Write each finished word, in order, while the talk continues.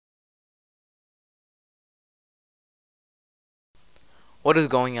What is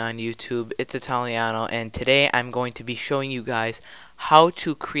going on YouTube? It's Italiano, and today I'm going to be showing you guys how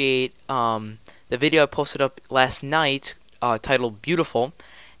to create the video I posted up last night titled Beautiful.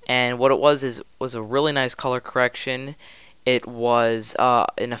 And what it was a really nice color correction. It was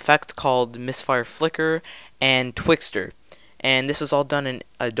an effect called Misfire Flicker and Twixtor. And this was all done in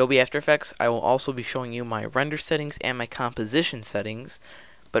Adobe After Effects. I will also be showing you my render settings and my composition settings.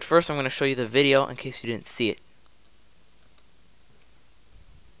 But first I'm going to show you the video in case you didn't see it.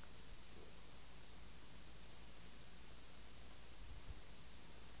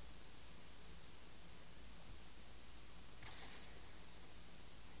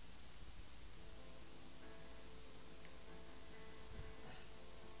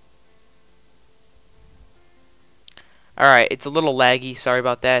 Alright, it's a little laggy, sorry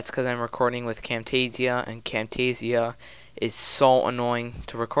about that. It's because I'm recording with Camtasia, and Camtasia is so annoying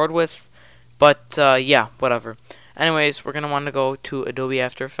to record with. But, yeah, whatever. Anyways, we're going to want to go to Adobe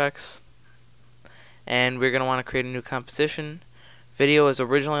After Effects, and we're going to want to create a new composition. Video is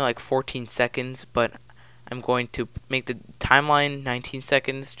originally like 14 seconds, but I'm going to make the timeline 19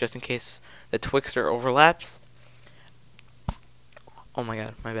 seconds, just in case the Twixtor overlaps. Oh my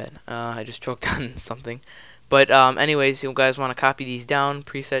god, my bad. I just choked on something. But anyways, you guys want to copy these down.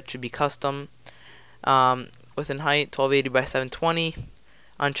 Preset should be custom. Within height, 1280 by 720.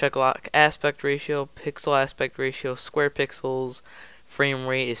 Uncheck lock aspect ratio, pixel aspect ratio, square pixels. Frame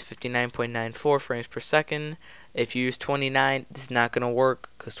rate is 59.94 frames per second. If you use 29, it's not going to work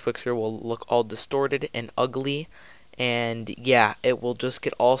because Twixtor will look all distorted and ugly. And yeah, it will just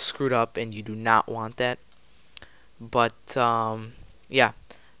get all screwed up, and you do not want that. But yeah.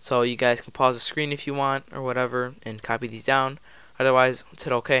 So you guys can pause the screen if you want or whatever and copy these down. Otherwise, let's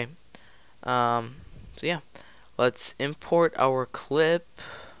hit OK. So yeah, let's import our clip.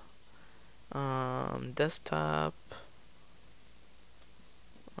 Desktop.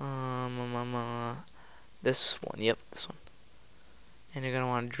 This one. Yep, this one. And you're going to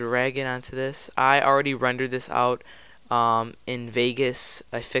want to drag it onto this. I already rendered this out in Vegas.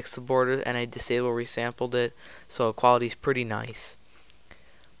 I fixed the borders and I disabled resampled it. So the quality is pretty nice.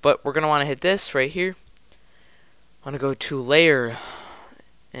 But we're going to want to hit this right here. I want to go to Layer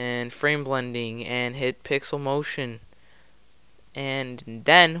and Frame Blending and hit Pixel Motion. And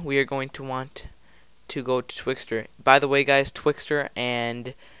then we are going to want to go to Twixtor. By the way, guys, Twixtor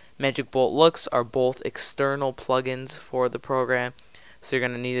and Magic Bolt Looks are both external plugins for the program. So you're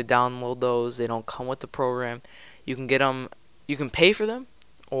going to need to download those. They don't come with the program. You can get them, you can pay for them,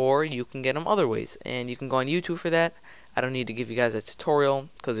 or you can get them other ways. And you can go on YouTube for that. I don't need to give you guys a tutorial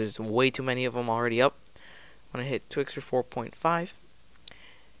because there's way too many of them already up. I'm going to hit Twixtor 4.5.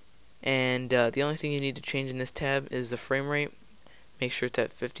 And the only thing you need to change in this tab is the frame rate. Make sure it's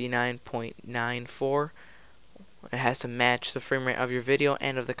at 59.94. It has to match the frame rate of your video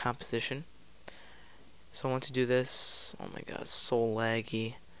and of the composition. So I want to do this. Oh my god, so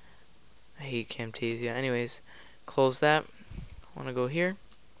laggy. I hate Camtasia. Anyways, close that. I want to go here.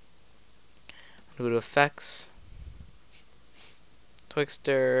 Go to Effects,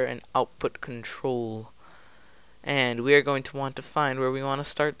 Twixtor, and Output Control. And we are going to want to find where we want to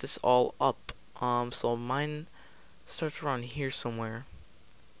start this all up. So mine starts around here somewhere.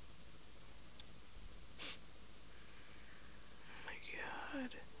 Oh my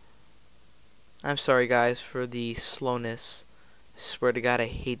god. I'm sorry guys for the slowness. I swear to god I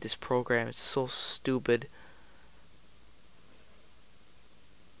hate this program. It's so stupid.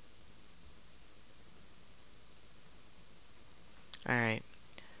 Alright,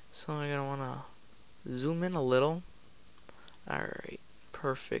 so I'm going to want to zoom in a little. Alright,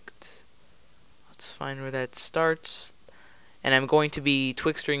 perfect. Let's find where that starts. And I'm going to be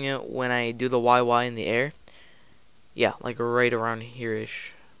Twixtoring it when I do the YY in the air. Yeah, like right around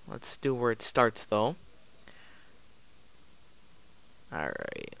here-ish. Let's do where it starts though.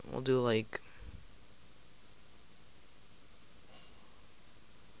 Alright, we'll do like...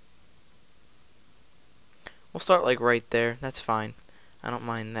 We'll start like right there. That's fine. I don't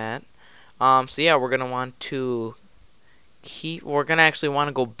mind that. So yeah, we're gonna want to keep. We're gonna actually want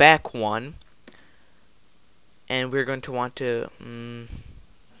to go back one, and we're going to want to. Don't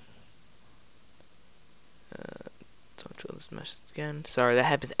show this message again. Sorry, that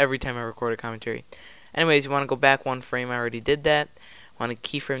happens every time I record a commentary. Anyways, you want to go back one frame. I already did that. Want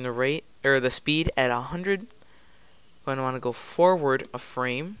to keyframe the rate or the speed at 100. Going to want to go forward a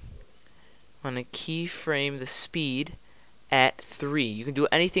frame. I'm going to keyframe the speed at 3. You can do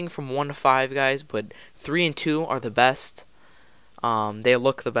anything from 1 to 5, guys, but 3 and 2 are the best. They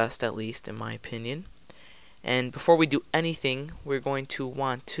look the best, at least, in my opinion. And before we do anything, we're going to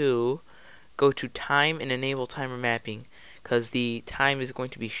want to go to Time and enable timer mapping. because the time is going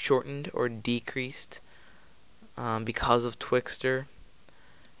to be shortened or decreased because of Twixtor.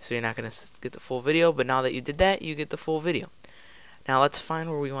 So you're not going to get the full video, but now that you did that, you get the full video. Now let's find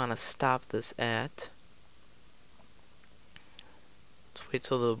where we want to stop this at. Let's wait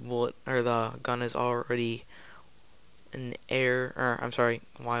till the bullet or the gun is already in the air, or I'm sorry,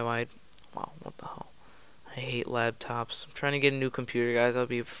 wide. Wow, what the hell? I hate laptops. I'm trying to get a new computer, guys. That'll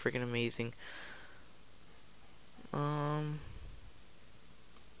be freaking amazing.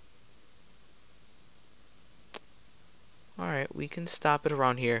 Alright, we can stop it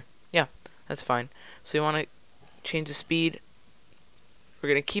around here. Yeah, that's fine. So you want to change the speed. We're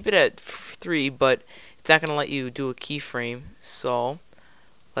going to keep it at 3, but it's not going to let you do a keyframe. So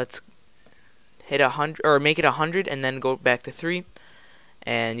let's hit 100, or make it 100 and then go back to 3.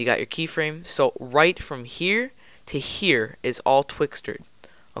 And you got your keyframe. So right from here to here is all Twixtored.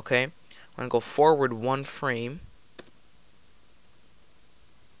 Okay? I'm going to go forward 1 frame.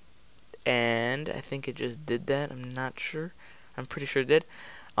 And I think it just did that. I'm not sure. I'm pretty sure it did.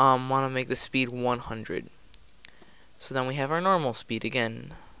 Want to make the speed 100. So then we have our normal speed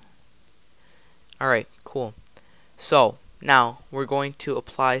again. Alright, cool. So now we're going to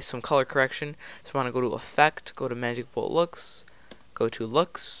apply some color correction. So we want to go to Effect, go to Magic Bullet Looks, go to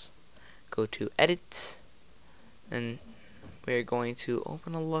Looks, go to Edit, and we're going to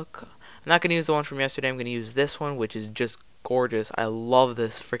open a look. I'm not going to use the one from yesterday. I'm going to use this one, which is just gorgeous. I love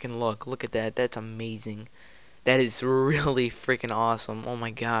this freaking look. Look at that. That's amazing. That is really freaking awesome. Oh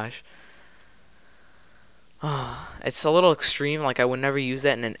my gosh. It's a little extreme. Like, I would never use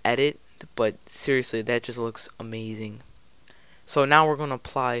that in an edit, but seriously, that just looks amazing. So now we're going to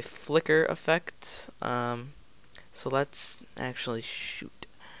apply flicker effect. So let's actually shoot.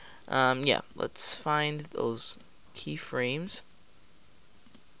 Yeah, let's find those keyframes.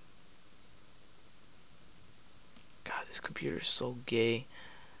 God, this computer is so gay.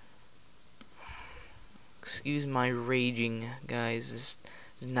 Excuse my raging, guys. This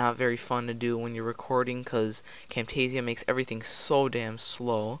is not very fun to do when you're recording because Camtasia makes everything so damn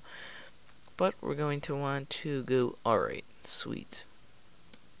slow. But we're going to want to go. Alright, sweet.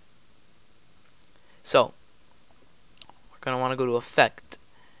 So, we're going to want to go to Effect.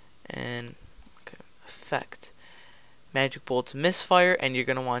 And, okay, Effect. Magic Bullet's Misfire, and you're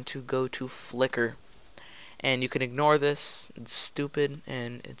going to want to go to Flicker. And you can ignore this. It's stupid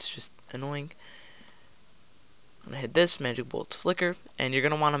and it's just annoying. I'm gonna hit this, Magic Bullet's Flicker, and you're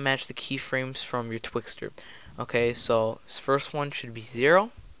gonna want to match the keyframes from your Twixtor. Okay, so this first one should be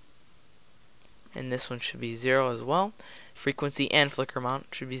 0, and this one should be 0 as well. Frequency and flicker amount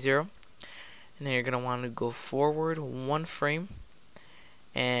should be 0, and then you're gonna want to go forward 1 frame,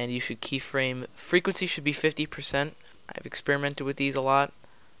 and you should keyframe. Frequency should be 50%. I've experimented with these a lot,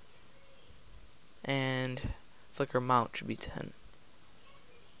 and flicker amount should be 10.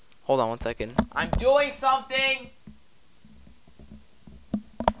 Hold on 1 second. I'm doing something!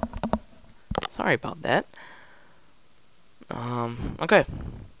 Sorry about that. Okay.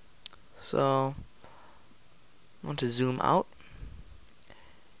 So, I want to zoom out.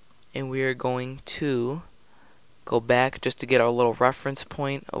 And we are going to go back just to get our little reference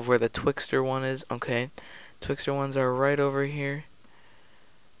point of where the Twixtor one is. Okay. Twixtor ones are right over here.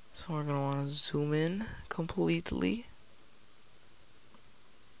 So we're going to want to zoom in completely.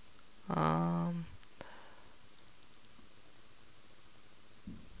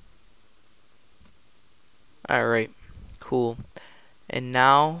 Alright, cool. And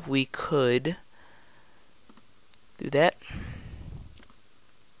now we could do that.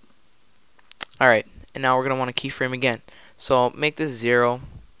 Alright, and now we're going to want to keyframe again. So make this 0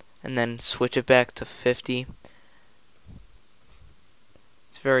 and then switch it back to 50.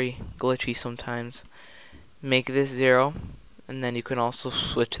 It's very glitchy sometimes. Make this 0. And then you can also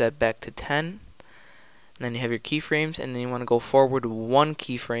switch that back to 10. And then you have your keyframes, and then you want to go forward 1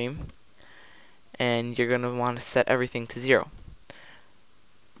 keyframe, and you're going to want to set everything to 0.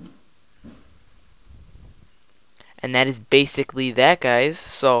 And that is basically that, guys.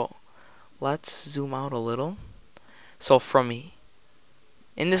 So let's zoom out a little. So from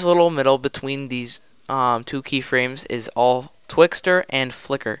in this little middle between these 2 keyframes is all Twixtor and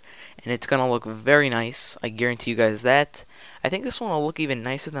Flicker, and it's gonna look very nice. I guarantee you guys that. I think this one will look even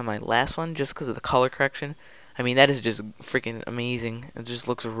nicer than my last one just because of the color correction. I mean, that is just freaking amazing. It just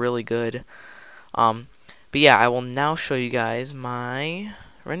looks really good. But yeah, I will now show you guys my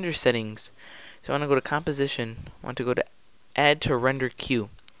render settings. So I want to go to Composition. I want to go to Add to Render Queue.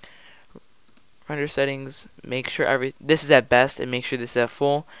 Render settings. Make sure this is at best, and make sure this is at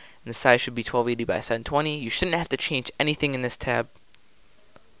full. And the size should be 1280 by 720. You shouldn't have to change anything in this tab.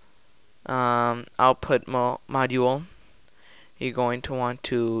 Output module. you're going to want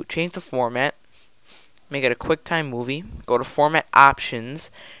to change the format, make it a QuickTime movie, go to Format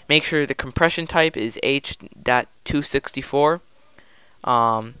Options, make sure the compression type is H.264.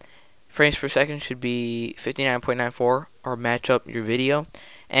 Frames per second should be 59.94 or match up your video,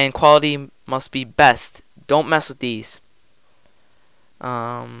 and quality must be best. Don't mess with these.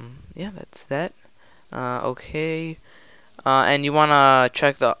 Yeah, that's that. Okay. And you want to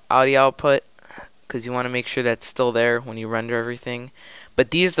check the audio output because you want to make sure that's still there when you render everything.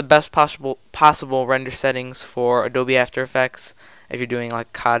 But these are the best possible render settings for Adobe After Effects if you're doing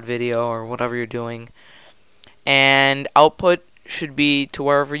like COD video or whatever you're doing. And output should be to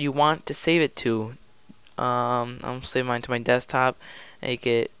wherever you want to save it to. I'll save mine to my desktop. Make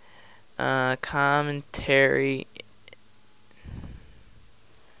it commentary.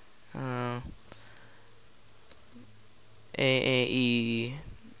 AAE,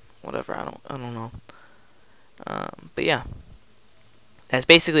 whatever. I don't know. But yeah, that's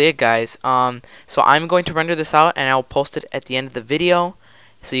basically it, guys. So I'm going to render this out, and I'll post it at the end of the video,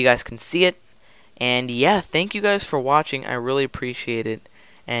 so you guys can see it. And yeah, thank you guys for watching. I really appreciate it.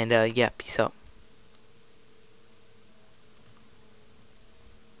 And yeah, peace out.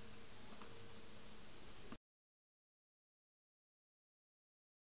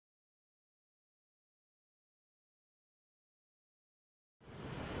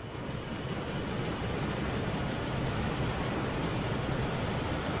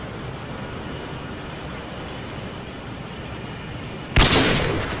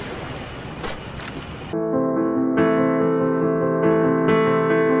 You